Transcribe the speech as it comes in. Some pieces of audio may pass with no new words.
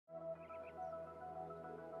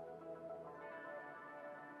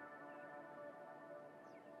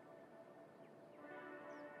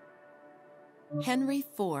Henry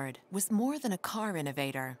Ford was more than a car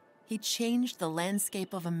innovator. He changed the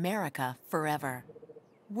landscape of America forever.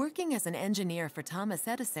 Working as an engineer for Thomas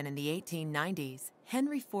Edison in the 1890s,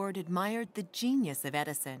 Henry Ford admired the genius of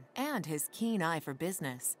Edison and his keen eye for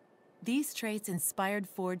business. These traits inspired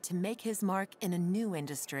Ford to make his mark in a new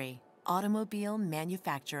industry, automobile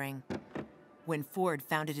manufacturing. When Ford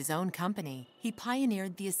founded his own company, he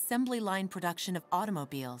pioneered the assembly line production of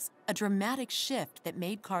automobiles, a dramatic shift that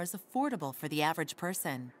made cars affordable for the average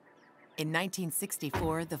person. In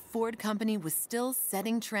 1964, the Ford company was still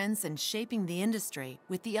setting trends and shaping the industry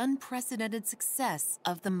with the unprecedented success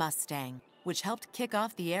of the Mustang, which helped kick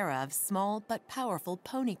off the era of small but powerful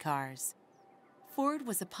pony cars. Ford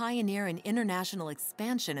was a pioneer in international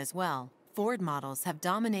expansion as well. Ford models have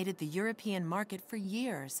dominated the European market for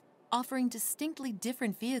years, offering distinctly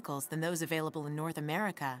different vehicles than those available in North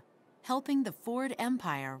America, helping the Ford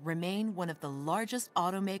empire remain one of the largest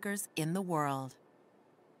automakers in the world.